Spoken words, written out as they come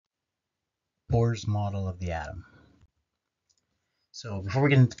Bohr's model of the atom. So before we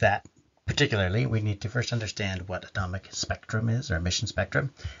get into that particularly, we need to first understand what atomic spectrum is, or emission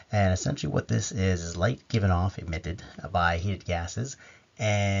spectrum. And essentially what this is light given off, emitted by heated gases,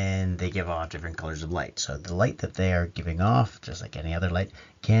 and they give off different colors of light. So the light that they are giving off, just like any other light,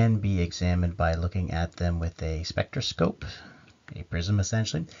 can be examined by looking at them with a spectroscope, a prism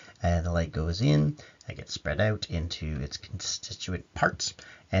essentially, and the light goes in, it gets spread out into its constituent parts.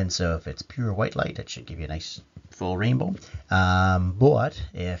 And so if it's pure white light, it should give you a nice full rainbow. But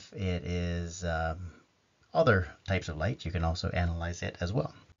if it is other types of light, you can also analyze it as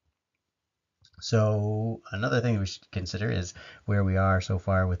well. So another thing we should consider is where we are so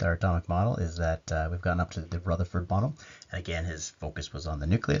far with our atomic model is that we've gotten up to the Rutherford model. And again, his focus was on the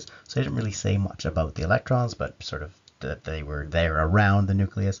nucleus. So he didn't really say much about the electrons, but sort of that they were there around the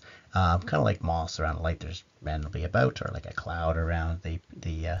nucleus, kind of like moths around a light there's randomly about, or like a cloud around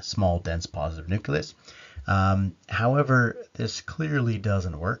the small dense positive nucleus. However, this clearly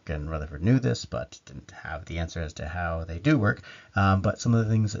doesn't work, and Rutherford knew this, but didn't have the answer as to how they do work. But some of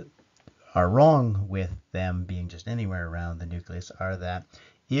the things that are wrong with them being just anywhere around the nucleus are that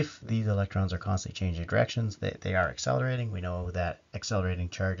if these electrons are constantly changing directions, they are accelerating. We know that accelerating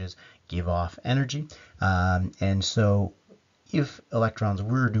charges give off energy. And so if electrons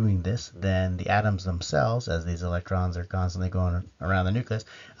were doing this, then the atoms themselves, as these electrons are constantly going around the nucleus,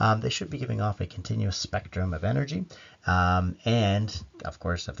 they should be giving off a continuous spectrum of energy. And of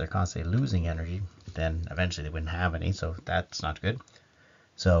course, if they're constantly losing energy, then eventually they wouldn't have any. So that's not good.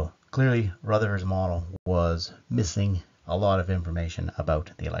 So clearly, Rutherford's model was missing a lot of information about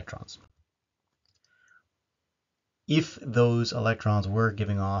the electrons. If those electrons were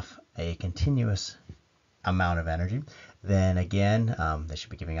giving off a continuous amount of energy, then again, they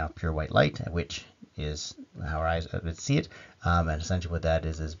should be giving off pure white light, which is how our eyes would see it. And essentially what that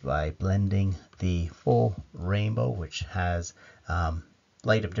is by blending the full rainbow, which has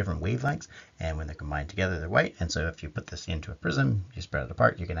light of different wavelengths, and when they're combined together, they're white. And so if you put this into a prism, you spread it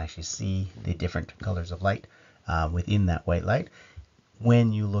apart, you can actually see the different colors of light within that white light.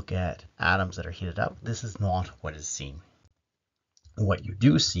 When you look at atoms that are heated up, this is not what is seen. What you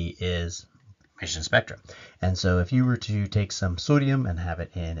do see is emission spectrum. And so if you were to take some sodium and have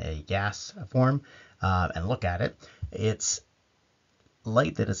it in a gas form and look at it, its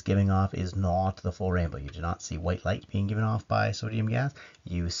light that it's giving off is not the full rainbow. You do not see white light being given off by sodium gas.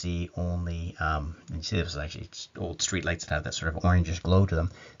 You see only, and you see this is actually old street lights that have that sort of orangish glow to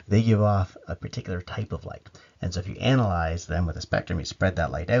them. They give off a particular type of light. And so if you analyze them with a spectrum, you spread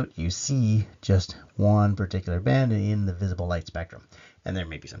that light out, you see just one particular band in the visible light spectrum. And there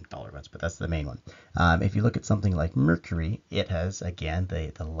may be some duller ones, but that's the main one. If you look at something like mercury, it has, again,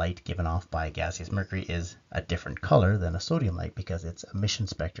 the light given off by gaseous mercury is a different color than a sodium light because its emission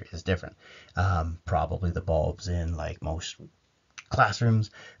spectra is different. Probably the bulbs in like most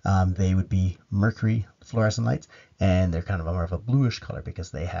classrooms, they would be mercury fluorescent lights, and they're kind of more of a bluish color because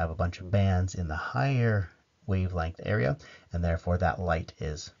they have a bunch of bands in the higher wavelength area, and therefore that light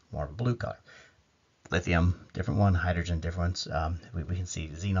is more of a blue color. Lithium, different one. Hydrogen, different ones. We can see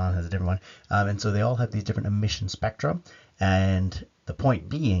xenon has a different one. And so they all have these different emission spectra. And the point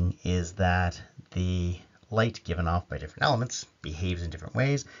being is that the light given off by different elements behaves in different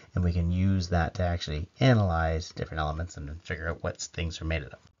ways, and we can use that to actually analyze different elements and figure out what things are made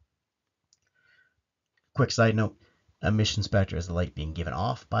of. Quick side note, emission spectra is the light being given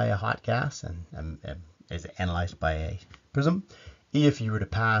off by a hot gas and is analyzed by a prism. If you were to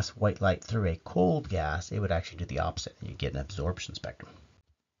pass white light through a cold gas, it would actually do the opposite. You get an absorption spectrum.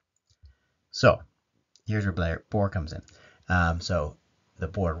 So here's where Bohr comes in. So the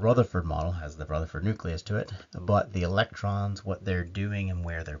Bohr-Rutherford model has the Rutherford nucleus to it, but the electrons, what they're doing and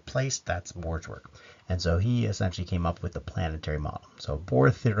where they're placed, that's Bohr's work. And so he essentially came up with the planetary model. So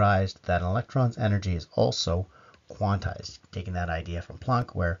Bohr theorized that an electron's energy is also quantized, taking that idea from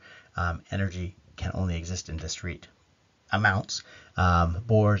Planck where energy can only exist in discrete amounts.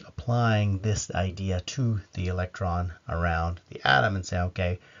 Bohr's applying this idea to the electron around the atom and saying,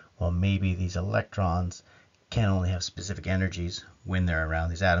 okay, well, maybe these electrons can only have specific energies when they're around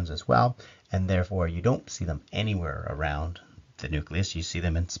these atoms as well, and therefore you don't see them anywhere around the nucleus, you see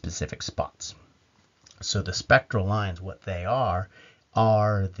them in specific spots. So the spectral lines, what they are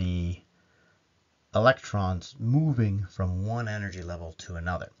the electrons moving from one energy level to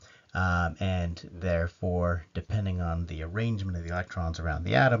another. And therefore, depending on the arrangement of the electrons around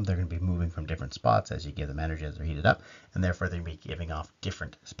the atom, they're going to be moving from different spots as you give them energy as they're heated up, and therefore they're going to be giving off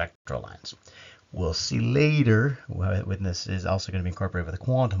different spectral lines. We'll see later, when this is also going to be incorporated with a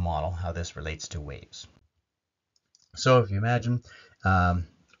quantum model, how this relates to waves. So if you imagine,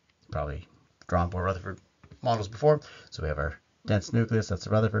 probably drawn Bohr-Rutherford models before. So we have our dense nucleus, that's the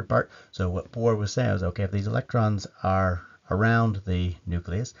Rutherford part. So what Bohr was saying was, okay, if these electrons are around the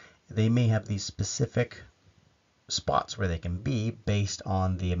nucleus, they may have these specific spots where they can be based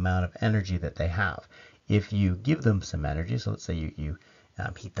on the amount of energy that they have. If you give them some energy, so let's say you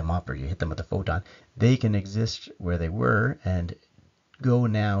heat them up or you hit them with a photon, they can exist where they were and go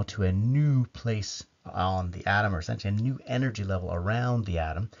now to a new place on the atom, or essentially a new energy level around the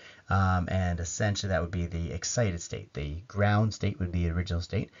atom, and essentially that would be the excited state. The ground state would be the original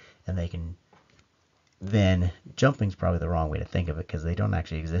state, and they can then, jumping is probably the wrong way to think of it because they don't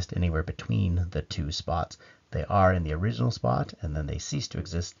actually exist anywhere between the two spots. They are in the original spot, and then they cease to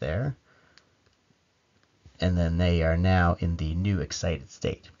exist there, and then they are now in the new excited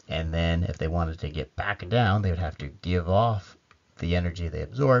state. And then if they wanted to get back down, they would have to give off the energy they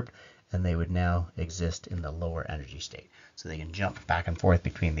absorbed, and they would now exist in the lower energy state. So they can jump back and forth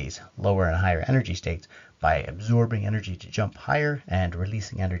between these lower and higher energy states by absorbing energy to jump higher and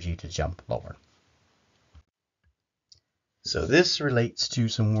releasing energy to jump lower. So this relates to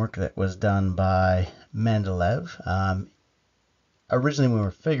some work that was done by Mendeleev. Originally, when we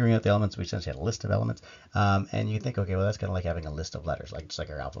were figuring out the elements, we essentially had a list of elements, and you think, okay, well, that's kind of like having a list of letters, like just like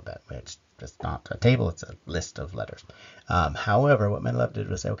our alphabet. It's just not a table; it's a list of letters. However, what Mendeleev did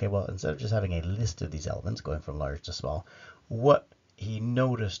was say, okay, well, instead of just having a list of these elements, going from large to small, what he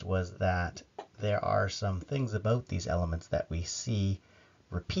noticed was that there are some things about these elements that we see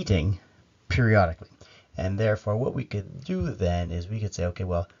repeating periodically, and therefore, what we could do then is we could say, okay,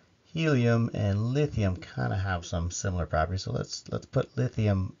 well, helium and lithium kind of have some similar properties. So let's put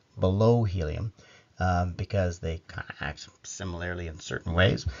lithium below helium because they kind of act similarly in certain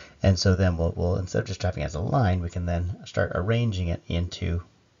ways. And so then we'll instead of just having it as a line, we can then start arranging it into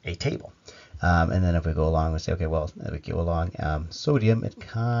a table. And then if we go along, we say, okay, well, if we go along sodium, it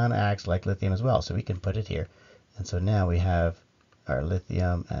kind of acts like lithium as well. So we can put it here. And so now we have our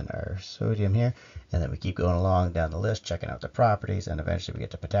lithium and our sodium here, and then we keep going along down the list, checking out the properties, and eventually we get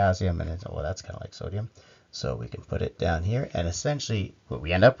to potassium, and it's, well, that's kind of like sodium. So we can put it down here, and essentially what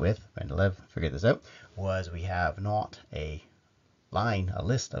we end up with, Mendeleev figured this out, was we have not a line, a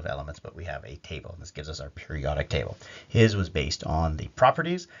list of elements, but we have a table. This gives us our periodic table. His was based on the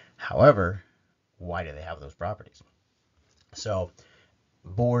properties. However, why do they have those properties? So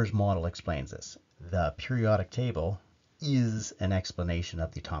Bohr's model explains this. The periodic table is an explanation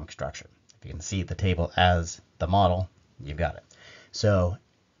of the atomic structure. If you can see the table as the model, you've got it. So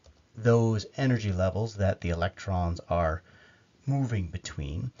those energy levels that the electrons are moving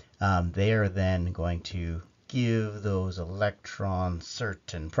between, they are then going to give those electrons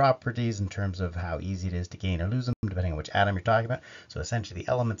certain properties in terms of how easy it is to gain or lose them, depending on which atom you're talking about. So essentially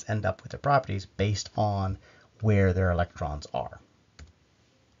the elements end up with their properties based on where their electrons are.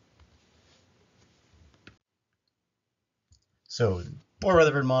 So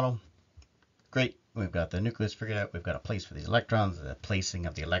Bohr-Rutherford model, great. We've got the nucleus figured out. We've got a place for these electrons. The placing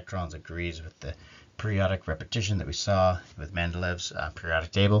of the electrons agrees with the periodic repetition that we saw with Mendeleev's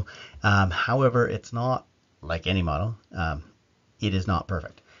periodic table. However, it's not like any model. It is not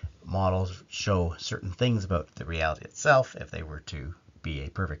perfect. Models show certain things about the reality itself. If they were to be a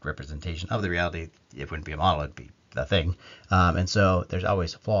perfect representation of the reality, it wouldn't be a model, it'd be the thing. And so there's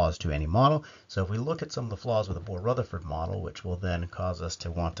always flaws to any model. So if we look at some of the flaws with the Bohr-Rutherford model, which will then cause us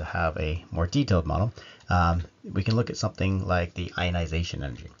to want to have a more detailed model, we can look at something like the ionization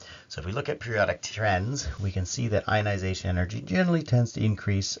energy. So if we look at periodic trends, we can see that ionization energy generally tends to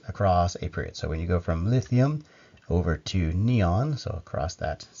increase across a period. So when you go from lithium over to neon, so across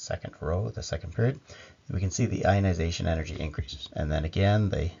that second row, the second period, we can see the ionization energy increases. And then again,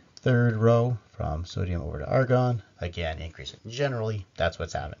 the third row from sodium over to argon, again increasing. Generally, that's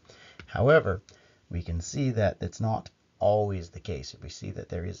what's happening. However, we can see that it's not always the case. If we see that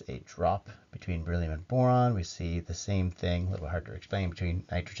there is a drop between beryllium and boron, we see the same thing, a little hard to explain, between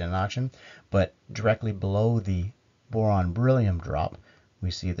nitrogen and oxygen, but directly below the boron-beryllium drop,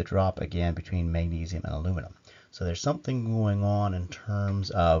 we see the drop again between magnesium and aluminum. So there's something going on in terms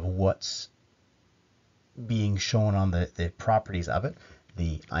of what's being shown on the properties of it,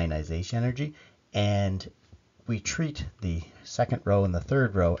 the ionization energy, and we treat the second row and the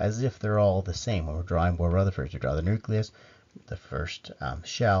third row as if they're all the same. When we're drawing Bohr-Rutherford, we draw the nucleus, the first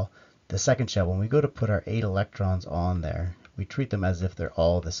shell, the second shell. When we go to put our 8 electrons on there, we treat them as if they're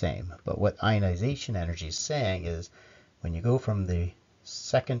all the same. But what ionization energy is saying is when you go from the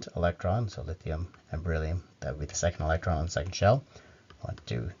second electron, so lithium and beryllium, that would be the second electron on the second shell, 1,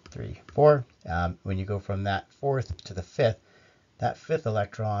 2, 3, 4. When you go from that fourth to the fifth, that fifth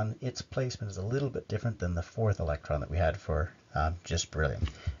electron, its placement is a little bit different than the fourth electron that we had for Just brilliant.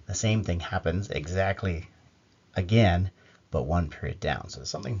 The same thing happens exactly again, but one period down. So there's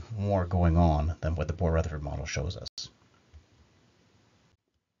something more going on than what the Bohr-Rutherford model shows us.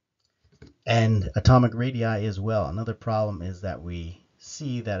 And atomic radii as well. Another problem is that we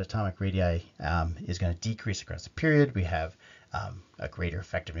see that atomic radii is going to decrease across the period. We have a greater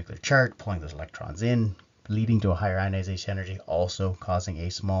effective nuclear charge pulling those electrons in, leading to a higher ionization energy, also causing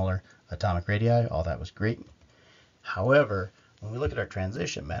a smaller atomic radii. All that was great. However, when we look at our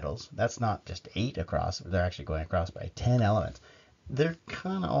transition metals, that's not just 8 across, they're actually going across by 10 elements. They're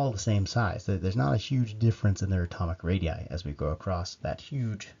kind of all the same size. There's not a huge difference in their atomic radii as we go across that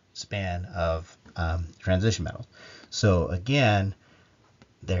huge span of transition metals. So again,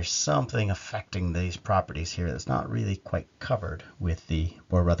 there's something affecting these properties here that's not really quite covered with the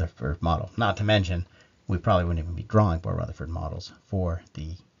Bohr-Rutherford model. Not to mention, we probably wouldn't even be drawing Bohr-Rutherford models for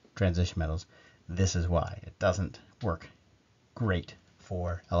the transition metals. This is why it doesn't work great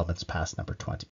for elements past number 20.